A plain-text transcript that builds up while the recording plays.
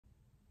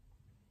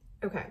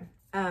Okay,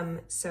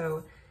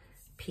 so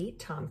Pete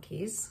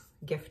Tomkeys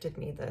gifted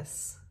me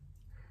this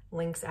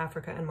Lynx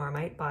Africa and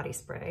Marmite body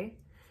spray.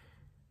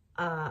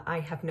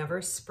 I have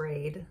never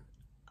sprayed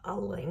a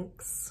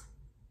lynx,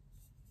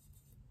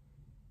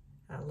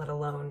 let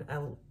alone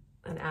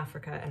an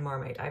Africa and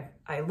Marmite.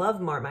 I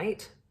love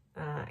Marmite.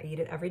 I eat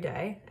it every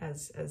day,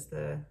 as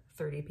the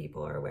 30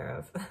 people are aware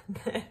of.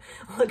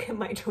 Look at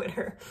my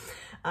Twitter.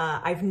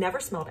 I've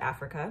never smelled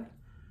Africa,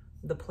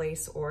 the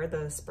place or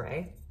the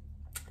spray.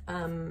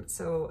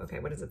 So, okay,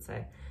 what does it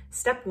say?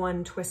 Step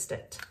 1, twist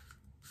it.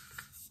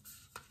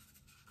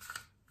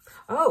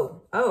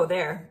 Oh,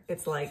 there.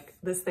 It's like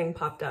this thing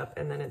popped up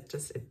and then it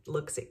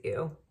looks at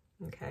you.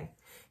 Okay.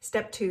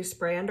 Step 2,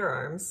 spray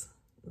underarms.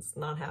 It's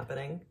not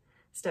happening.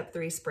 Step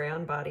 3, spray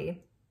on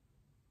body.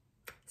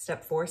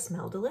 Step 4,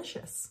 smell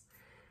delicious.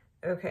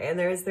 Okay, and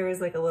there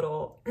is like a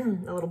little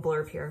a little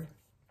blurb here.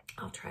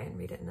 I'll try and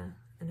read it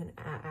in an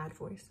ad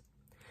voice.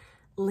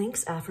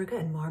 Lynx Africa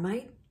and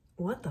Marmite?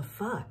 What the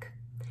fuck?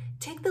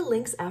 Take the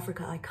Lynx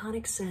Africa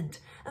iconic scent,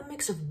 a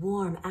mix of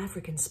warm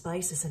African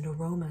spices and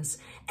aromas,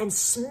 and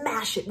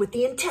smash it with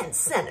the intense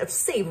scent of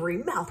savory,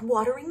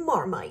 mouth-watering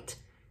Marmite.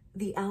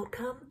 The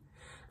outcome?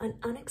 An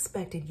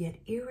unexpected yet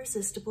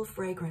irresistible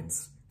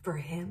fragrance for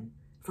him,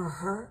 for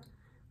her,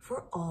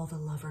 for all the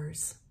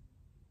lovers.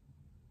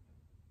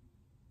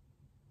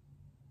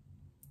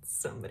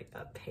 Somebody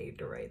got paid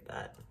to write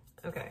that.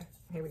 Okay,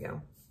 here we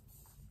go.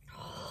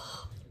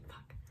 Oh,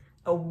 fuck.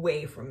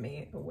 Away from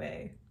me,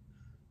 away.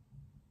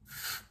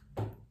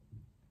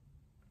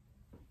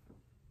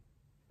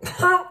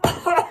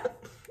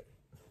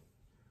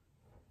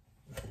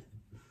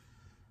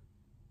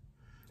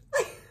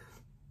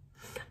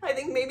 I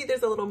think maybe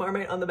there's a little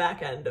Marmite on the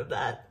back end of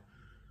that.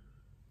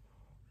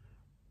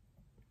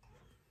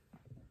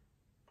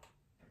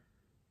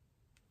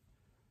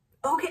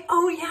 Okay,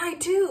 oh yeah, I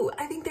do.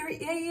 I think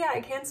yeah,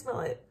 I can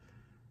smell it.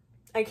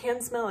 I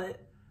can smell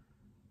it.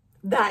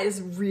 That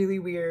is really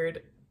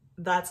weird.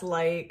 That's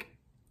like,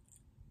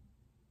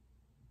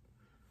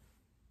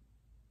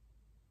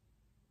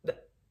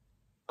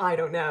 I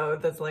don't know.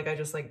 That's like, I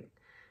just like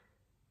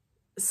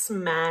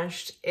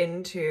smashed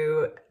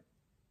into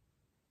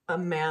a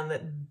man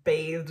that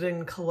bathed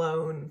in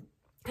cologne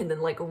and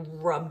then like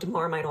rubbed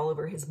Marmite all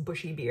over his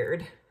bushy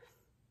beard.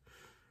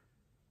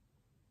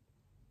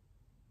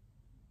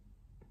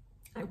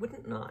 I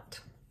wouldn't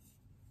not.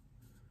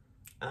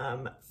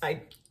 Does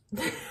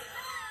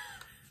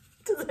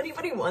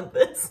anybody want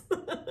this?